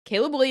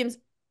Caleb Williams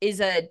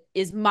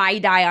is my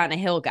die on a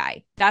hill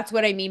guy. That's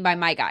what I mean by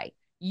my guy.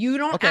 You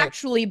don't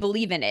actually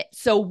believe in it.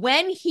 So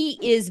when he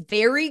is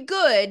very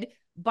good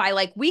by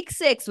like week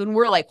 6, when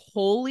we're like,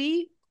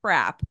 holy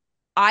crap,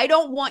 I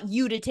don't want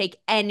you to take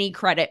any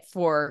credit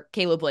for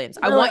Caleb Williams.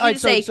 I want you to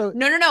say,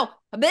 no.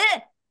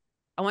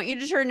 I want you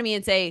to turn to me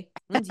and say,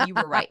 Lindsay, you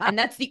were right. And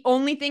that's the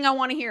only thing I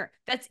want to hear.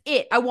 That's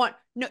it.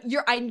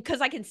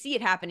 Because I can see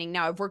it happening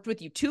now. I've worked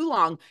with you too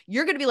long.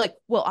 You're going to be like,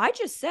 well, I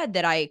just said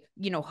that I,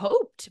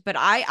 hoped, but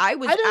I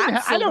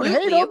don't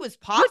hate him. It was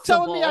possible. You're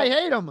telling me I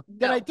hate him.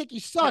 That I think he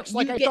sucks.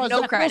 Like I thought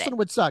Zach Wilson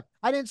would suck.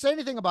 I didn't say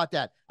anything about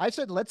that. I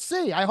said, let's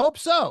see. I hope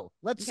so.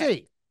 Let's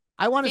see.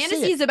 I want to see it.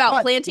 Fantasy is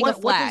about planting a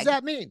flag. What does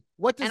that mean?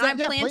 What does that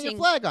mean? Plant a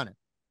flag on it.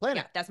 Plant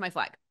it. That's my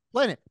flag.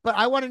 Plant it. But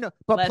I want to know.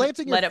 But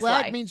planting your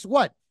flag means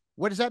what?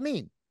 What does that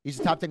mean? He's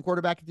a top 10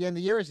 quarterback at the end of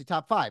the year. Is he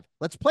top 5?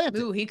 Let's plant it.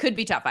 Ooh, he could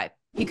be top 5.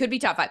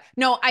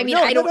 No, I mean,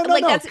 I don't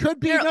like that's could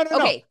be. No.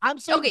 Okay. I'm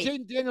saying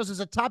Jayden Daniels is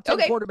a top 10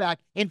 quarterback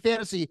in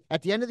fantasy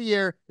at the end of the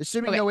year,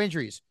 assuming no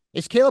injuries.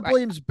 Is Caleb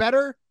Williams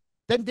better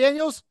than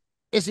Daniels?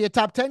 Is he a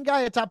top 10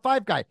 guy, a top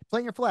 5 guy?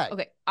 Plant your flag.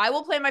 Okay. I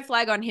will plant my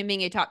flag on him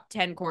being a top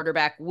 10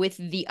 quarterback with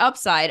the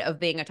upside of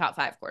being a top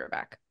 5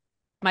 quarterback.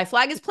 My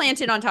flag is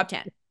planted on top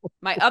 10.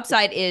 My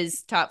upside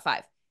is top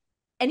 5.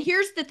 And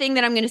here's the thing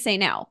that I'm going to say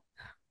now.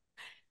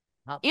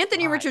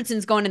 Anthony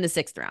Richardson's going in the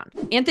 6th round.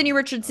 Anthony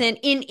Richardson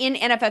in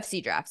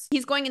NFFC drafts.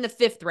 He's going in the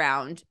 5th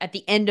round at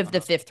the end of the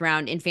 5th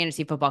round in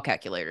fantasy football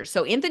calculators.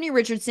 So Anthony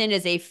Richardson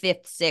is a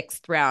 5th,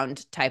 6th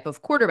round type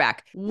of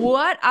quarterback.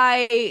 What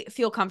I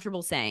feel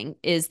comfortable saying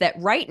is that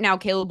right now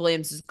Caleb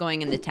Williams is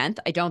going in the 10th.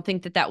 I don't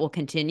think that will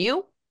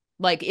continue.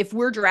 Like if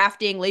we're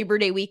drafting Labor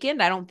Day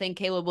weekend, I don't think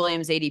Caleb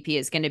Williams ADP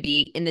is going to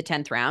be in the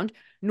 10th round,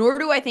 nor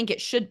do I think it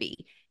should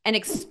be. And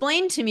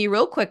explain to me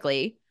real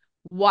quickly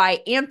why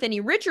Anthony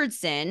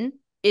Richardson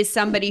is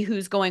somebody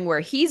who's going where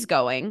he's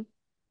going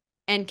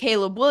and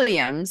Caleb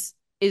Williams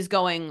is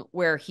going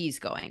where he's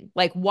going.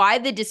 Like why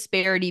the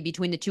disparity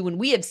between the two when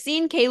we have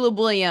seen Caleb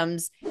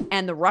Williams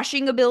and the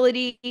rushing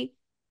ability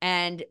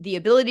and the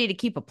ability to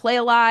keep a play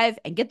alive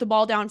and get the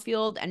ball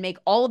downfield and make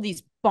all of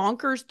these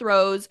bonkers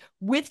throws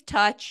with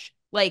touch.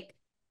 Like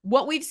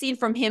what we've seen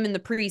from him in the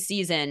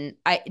preseason,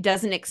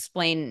 doesn't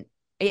explain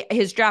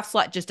his draft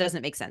slot just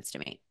doesn't make sense to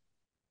me.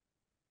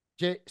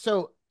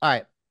 So, all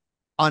right.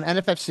 On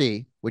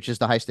NFFC, which is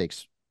the high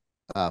stakes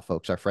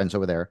folks, our friends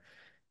over there,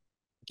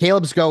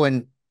 Caleb's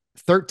going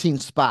 13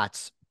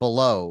 spots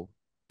below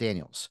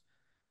Daniels.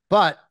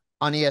 But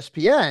on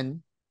ESPN,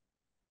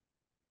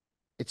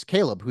 it's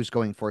Caleb who's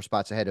going 4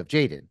 spots ahead of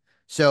Jayden.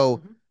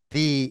 So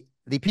the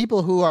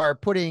people who are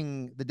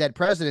putting the dead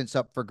presidents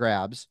up for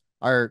grabs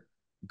are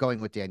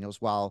going with Daniels,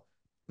 while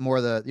more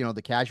of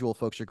the casual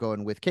folks are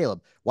going with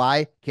Caleb.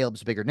 Why?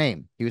 Caleb's a bigger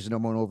name. He was the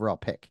number 1 overall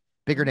pick.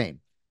 Bigger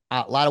name.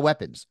 A lot of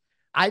weapons.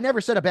 I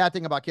never said a bad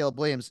thing about Caleb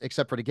Williams,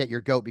 except for to get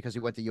your goat because he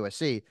went to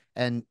USC.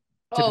 And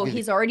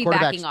he's already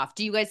backing off.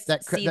 Do you guys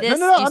see this?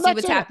 No, Do you see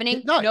what's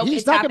happening? No, nope,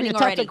 he's not going to be a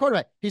top 10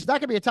 quarterback. He's not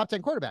going to be a top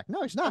 10 quarterback.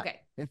 No, he's not.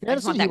 Okay. In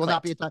fantasy, he will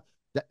not be a top.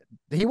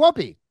 He won't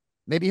be.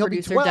 Maybe he'll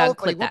be 12,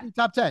 but he won't be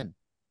top 10.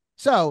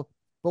 So,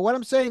 but what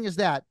I'm saying is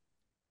that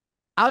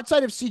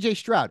outside of CJ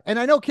Stroud, and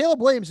I know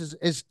Caleb Williams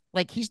is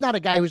like, he's not a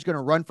guy who's going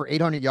to run for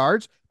 800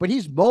 yards, but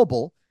he's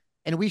mobile.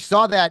 And we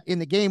saw that in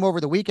the game over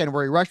the weekend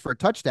where he rushed for a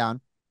touchdown.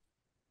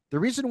 The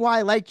reason why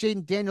I like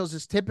Jayden Daniels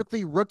is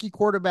typically rookie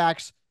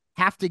quarterbacks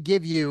have to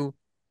give you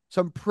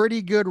some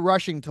pretty good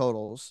rushing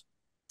totals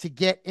to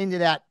get into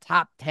that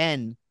top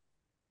 10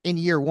 in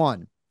year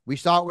 1. We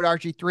saw it with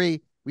RG3.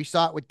 We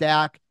saw it with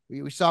Dak.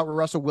 We saw it with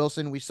Russell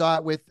Wilson. We saw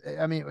it with,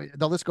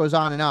 the list goes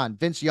on and on.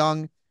 Vince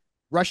Young,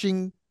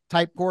 rushing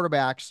type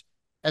quarterbacks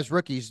as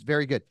rookies,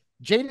 very good.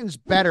 Jayden's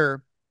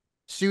better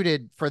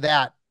suited for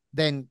that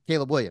than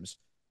Caleb Williams.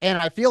 And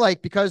I feel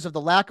like because of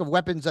the lack of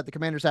weapons that the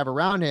Commanders have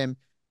around him,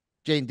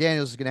 Jayden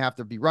Daniels is going to have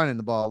to be running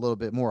the ball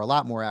a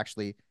lot more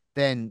actually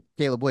than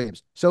Caleb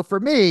Williams. So for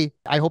me,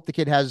 I hope the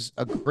kid has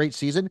a great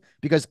season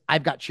because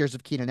I've got shares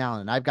of Keenan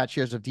Allen and I've got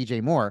shares of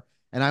DJ Moore,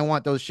 and I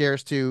want those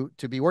shares to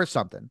be worth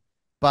something.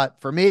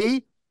 But for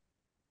me,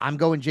 I'm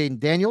going Jayden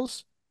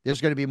Daniels. There's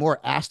going to be more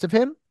asked of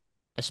him,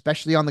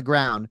 especially on the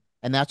ground,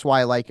 and that's why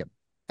I like him.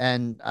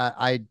 And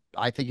I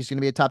think he's going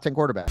to be a top 10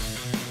 quarterback.